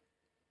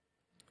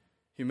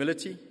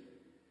 humility,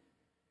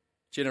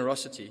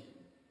 generosity,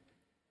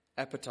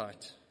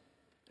 appetite,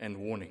 and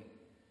warning.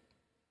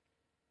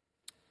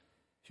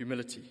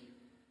 Humility.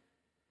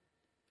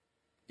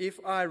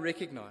 If I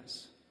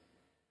recognize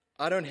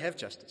I don't have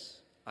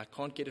justice, I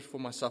can't get it for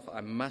myself,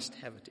 I must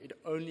have it. It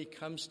only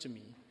comes to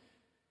me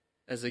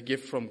as a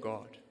gift from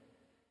God.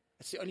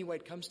 That's the only way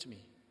it comes to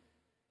me.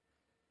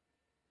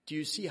 Do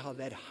you see how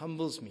that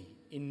humbles me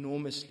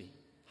enormously?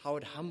 How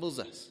it humbles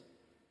us?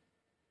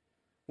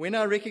 When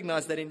I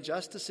recognize that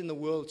injustice in the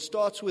world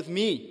starts with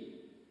me,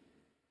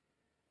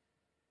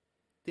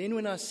 then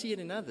when I see it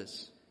in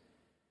others,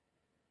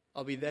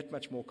 I'll be that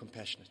much more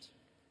compassionate.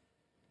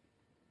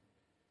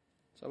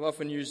 So I've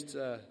often used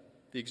the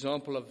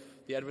example of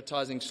the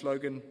advertising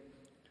slogan,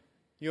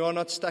 "You are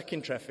not stuck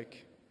in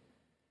traffic,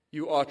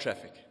 you are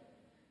traffic."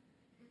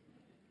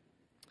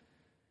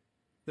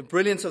 The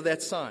brilliance of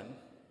that sign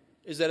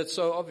is that it's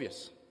so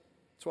obvious.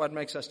 That's why it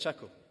makes us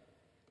chuckle.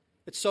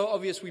 It's so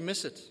obvious we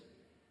miss it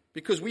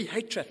because we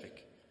hate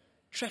traffic.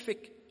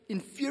 Traffic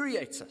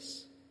infuriates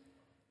us.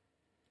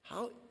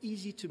 How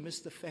easy to miss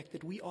the fact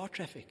that we are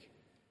traffic.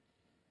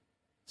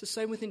 It's the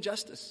same with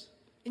injustice.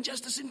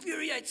 Injustice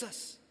infuriates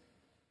us.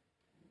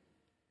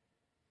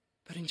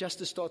 But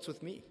injustice starts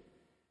with me.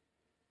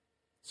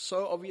 It's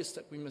so obvious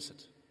that we miss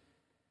it.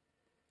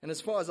 And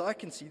as far as I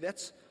can see,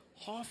 that's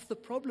half the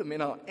problem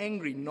in our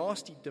angry,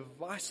 nasty,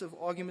 divisive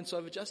arguments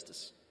over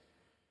justice.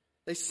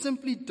 They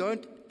simply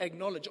don't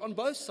acknowledge, on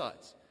both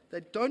sides,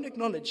 they don't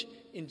acknowledge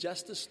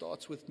injustice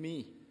starts with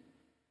me.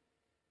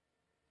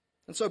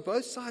 And so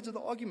both sides of the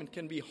argument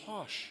can be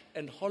harsh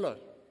and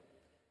hollow.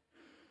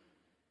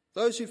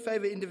 Those who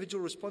favor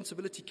individual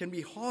responsibility can be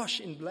harsh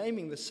in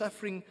blaming the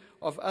suffering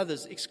of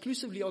others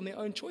exclusively on their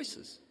own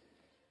choices.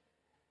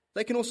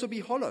 They can also be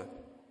hollow.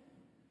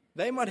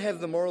 They might have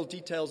the moral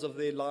details of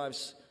their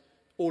lives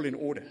all in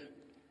order,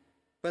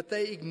 but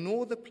they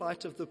ignore the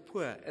plight of the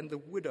poor and the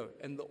widow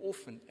and the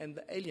orphan and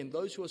the alien,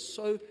 those who are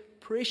so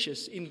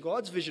precious in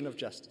God's vision of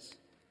justice.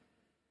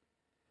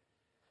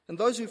 And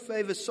those who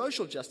favor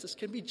social justice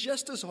can be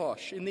just as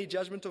harsh in their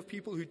judgment of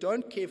people who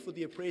don't care for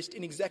the oppressed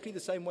in exactly the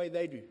same way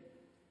they do.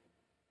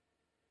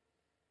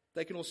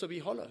 They can also be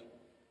hollow.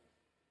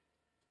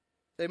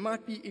 They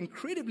might be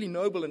incredibly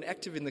noble and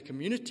active in the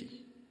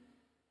community,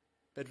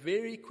 but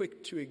very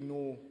quick to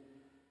ignore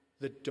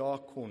the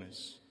dark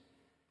corners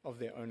of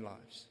their own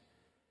lives.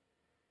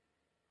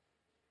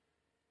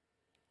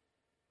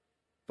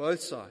 Both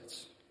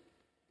sides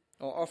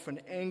are often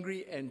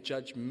angry and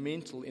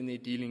judgmental in their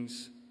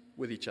dealings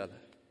with each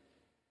other.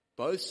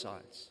 Both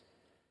sides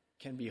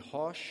can be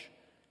harsh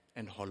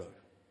and hollow.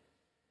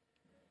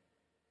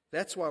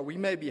 That's why we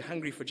may be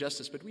hungry for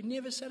justice, but we're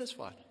never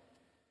satisfied.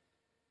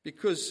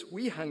 Because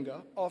we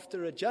hunger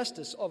after a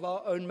justice of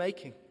our own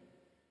making.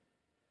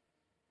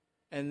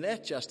 And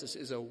that justice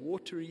is a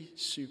watery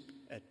soup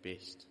at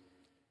best.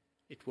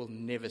 It will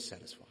never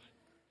satisfy.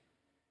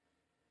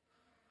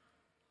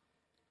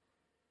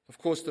 Of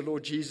course, the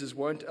Lord Jesus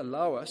won't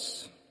allow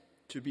us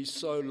to be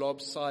so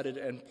lopsided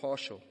and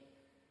partial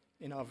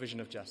in our vision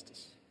of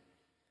justice.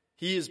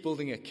 He is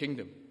building a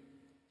kingdom.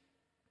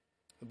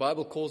 The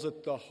Bible calls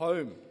it the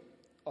home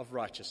of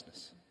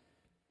righteousness,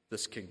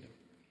 this kingdom.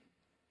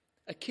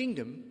 A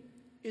kingdom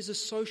is a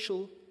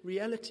social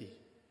reality.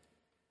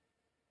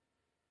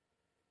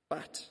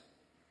 But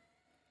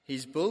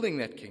he's building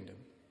that kingdom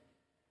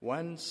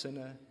one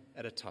sinner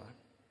at a time.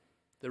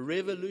 The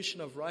revolution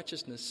of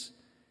righteousness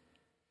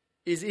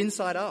is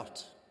inside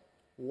out,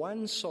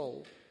 one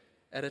soul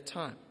at a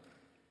time.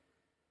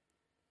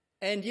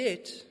 And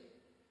yet,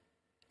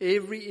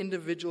 every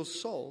individual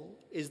soul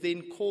is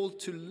then called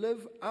to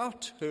live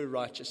out her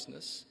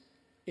righteousness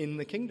in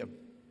the kingdom.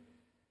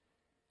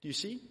 Do you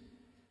see?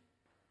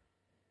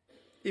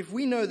 If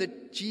we know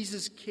that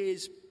Jesus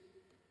cares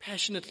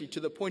passionately to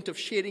the point of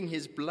shedding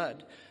his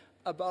blood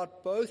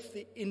about both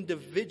the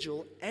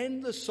individual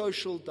and the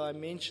social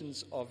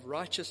dimensions of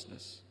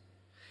righteousness,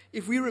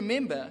 if we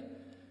remember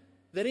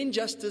that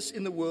injustice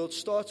in the world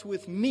starts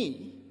with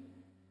me,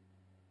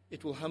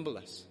 It will humble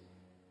us.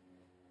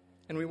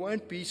 And we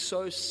won't be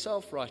so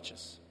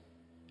self-righteous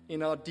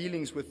in our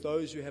dealings with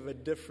those who have a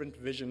different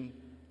vision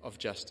of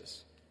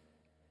justice.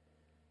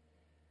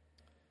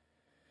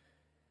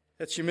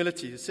 That's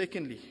humility.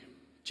 Secondly,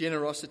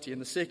 generosity.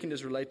 And the second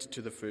is related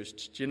to the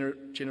first.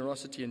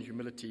 Generosity and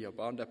humility are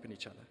bound up in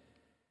each other.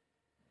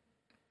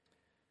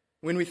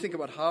 When we think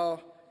about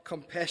how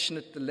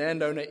compassionate the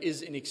landowner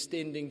is in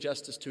extending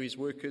justice to his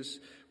workers,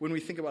 when we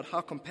think about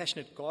how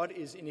compassionate God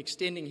is in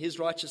extending his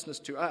righteousness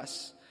to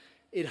us,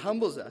 it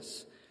humbles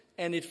us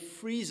and it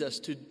frees us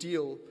to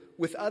deal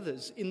with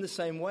others in the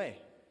same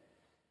way.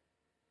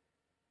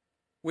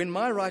 When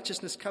my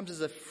righteousness comes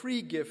as a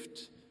free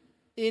gift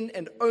in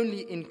and only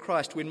in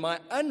Christ, when my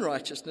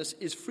unrighteousness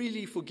is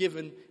freely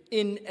forgiven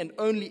in and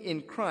only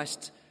in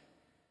Christ,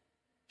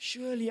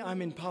 surely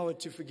I'm empowered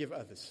to forgive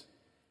others.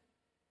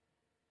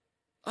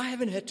 I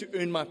haven't had to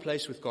earn my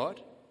place with God.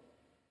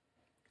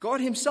 God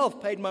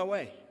himself paid my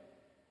way.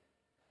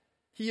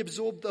 He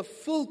absorbed the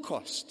full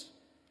cost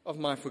of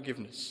my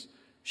forgiveness.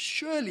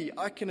 Surely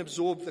I can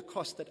absorb the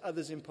cost that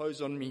others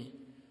impose on me.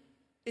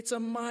 It's a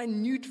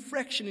minute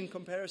fraction in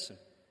comparison.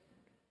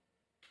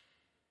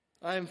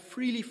 I am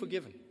freely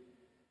forgiven,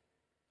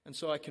 and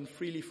so I can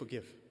freely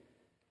forgive.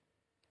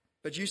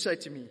 But you say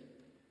to me,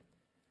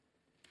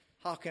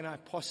 how can I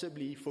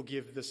possibly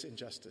forgive this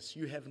injustice?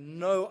 You have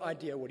no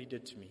idea what he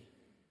did to me.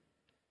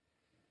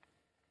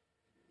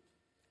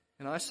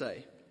 And I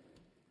say,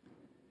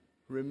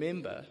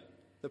 remember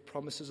the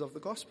promises of the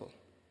gospel.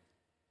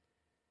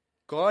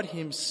 God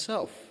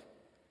himself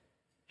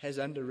has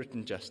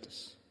underwritten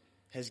justice,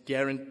 has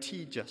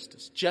guaranteed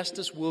justice.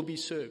 Justice will be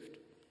served.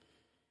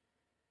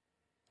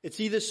 It's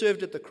either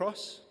served at the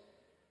cross,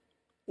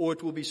 or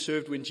it will be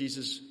served when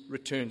Jesus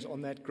returns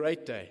on that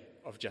great day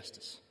of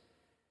justice.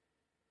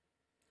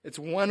 It's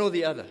one or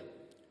the other.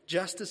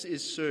 Justice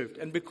is served.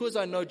 And because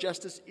I know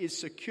justice is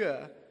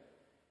secure,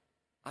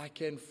 I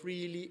can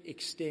freely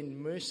extend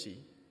mercy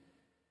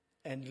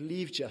and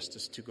leave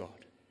justice to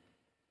God,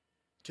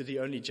 to the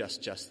only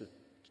just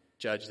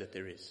judge that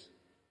there is.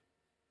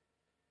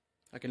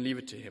 I can leave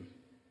it to him.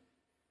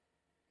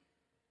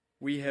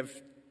 We have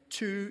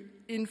two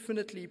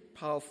infinitely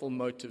powerful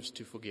motives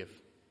to forgive.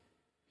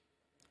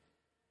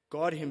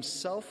 God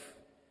himself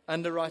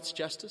underwrites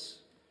justice,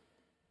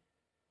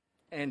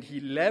 and he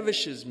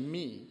lavishes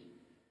me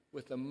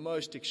with the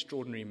most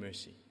extraordinary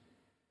mercy.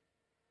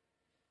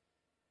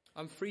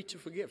 I'm free to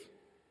forgive.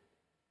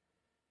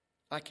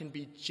 I can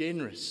be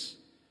generous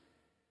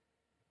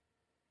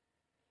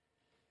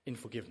in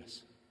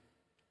forgiveness.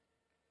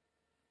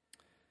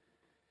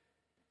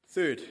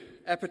 Third,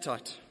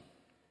 appetite.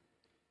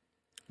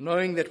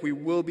 Knowing that we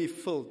will be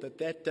filled,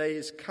 that day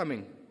is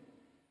coming,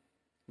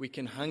 we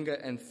can hunger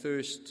and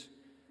thirst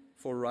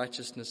for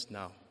righteousness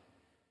now.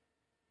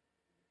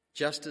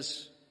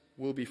 Justice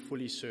will be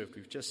fully served.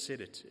 We've just said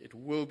it. It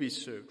will be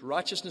served.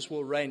 Righteousness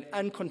will reign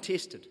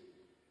uncontested.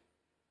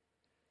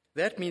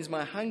 That means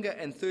my hunger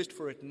and thirst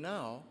for it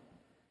now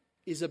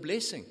is a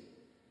blessing.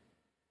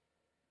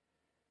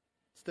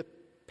 It's the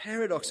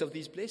paradox of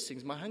these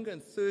blessings. My hunger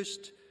and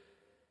thirst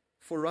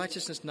for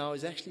righteousness now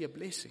is actually a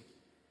blessing.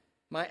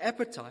 My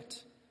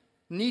appetite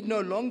need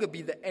no longer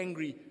be the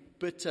angry,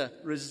 bitter,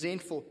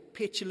 resentful,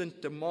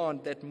 petulant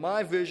demand that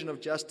my version of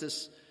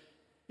justice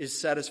is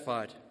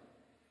satisfied.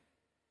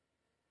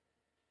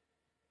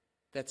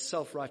 That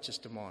self-righteous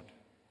demand.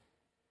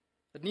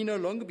 It need no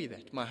longer be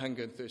that, my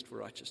hunger and thirst for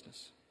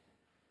righteousness.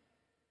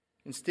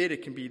 Instead,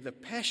 it can be the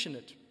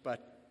passionate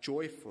but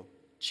joyful,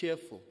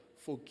 cheerful,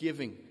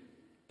 forgiving,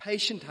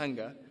 patient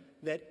hunger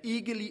that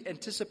eagerly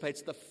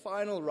anticipates the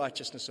final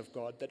righteousness of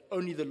God that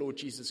only the Lord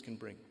Jesus can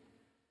bring.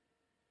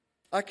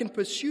 I can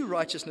pursue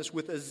righteousness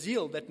with a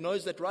zeal that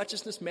knows that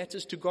righteousness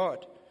matters to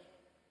God.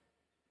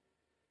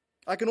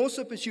 I can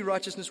also pursue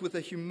righteousness with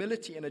a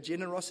humility and a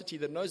generosity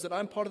that knows that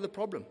I'm part of the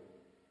problem.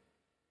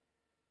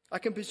 I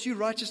can pursue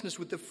righteousness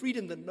with the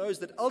freedom that knows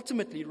that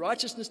ultimately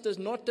righteousness does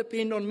not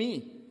depend on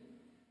me.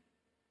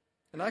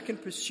 And I can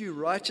pursue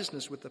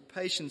righteousness with the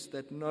patience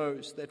that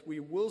knows that we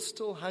will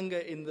still hunger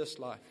in this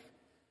life,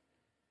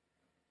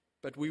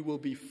 but we will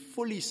be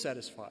fully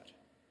satisfied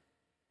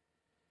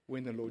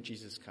when the Lord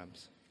Jesus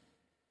comes.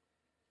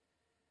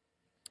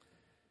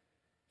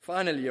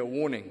 Finally, a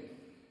warning,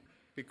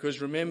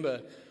 because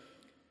remember,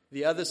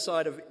 the other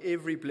side of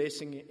every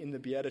blessing in the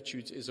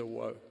Beatitudes is a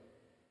woe.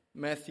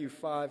 Matthew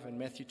 5 and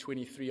Matthew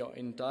 23 are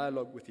in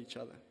dialogue with each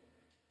other.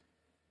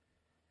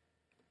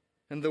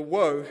 And the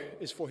woe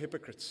is for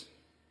hypocrites.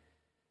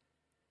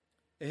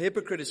 A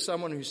hypocrite is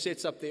someone who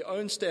sets up their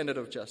own standard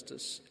of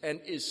justice and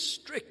is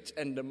strict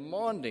and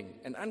demanding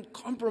and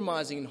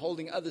uncompromising in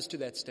holding others to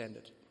that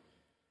standard,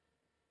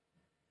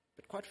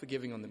 but quite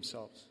forgiving on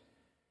themselves.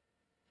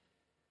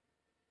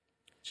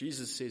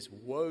 Jesus says,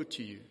 "Woe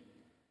to you,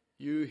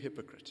 you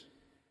hypocrite."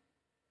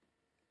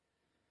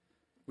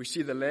 We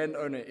see the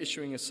landowner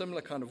issuing a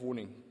similar kind of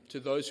warning to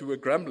those who were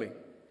grumbling,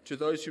 to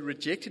those who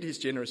rejected his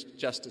generous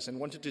justice and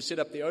wanted to set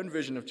up their own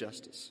version of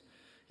justice.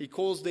 He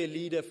calls their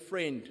leader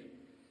friend,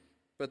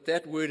 but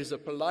that word is a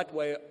polite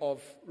way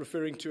of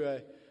referring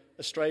to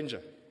a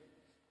stranger,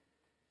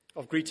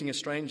 of greeting a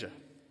stranger.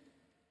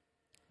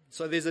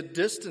 So there's a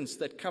distance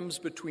that comes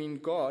between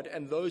God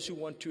and those who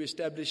want to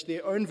establish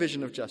their own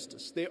vision of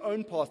justice, their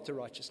own path to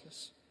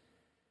righteousness.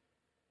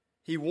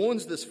 He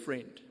warns this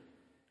friend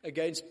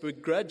against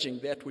begrudging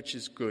that which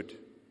is good.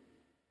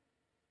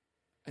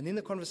 And then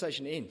the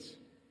conversation ends.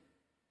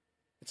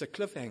 It's a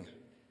cliffhanger.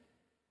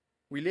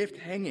 We left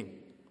hanging.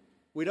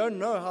 We don't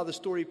know how the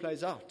story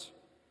plays out.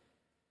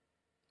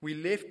 We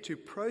left to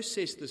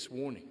process this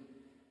warning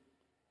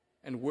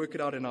and work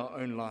it out in our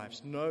own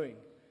lives, knowing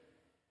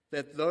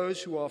that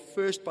those who are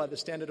first by the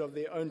standard of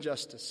their own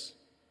justice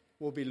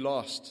will be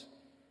last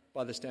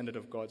by the standard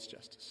of God's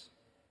justice.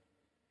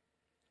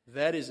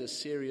 That is a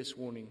serious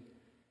warning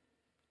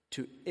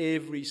to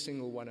every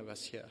single one of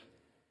us here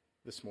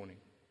this morning.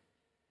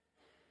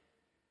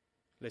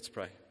 Let's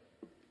pray.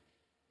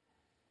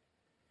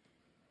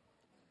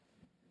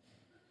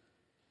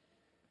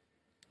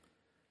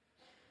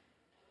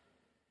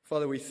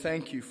 Father, we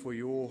thank you for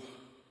your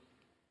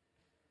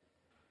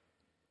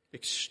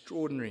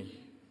extraordinary,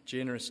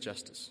 generous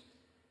justice.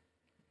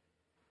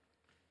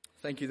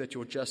 Thank you that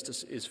your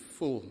justice is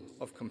full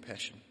of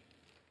compassion.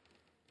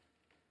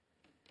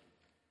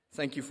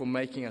 Thank you for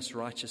making us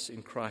righteous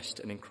in Christ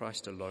and in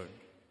Christ alone.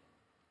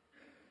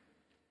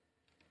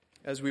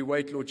 As we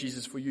wait, Lord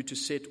Jesus, for you to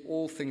set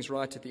all things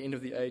right at the end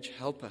of the age,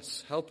 help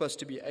us. Help us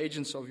to be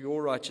agents of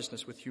your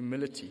righteousness with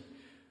humility,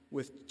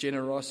 with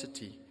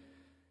generosity,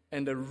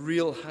 and a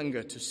real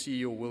hunger to see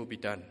your will be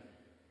done.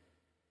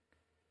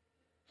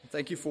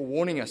 Thank you for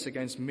warning us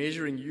against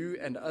measuring you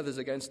and others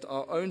against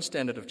our own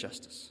standard of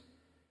justice.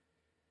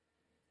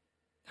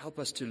 Help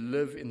us to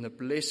live in the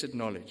blessed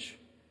knowledge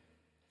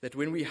that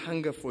when we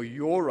hunger for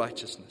your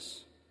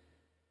righteousness,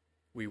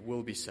 we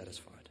will be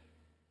satisfied.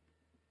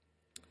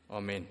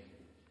 Amen.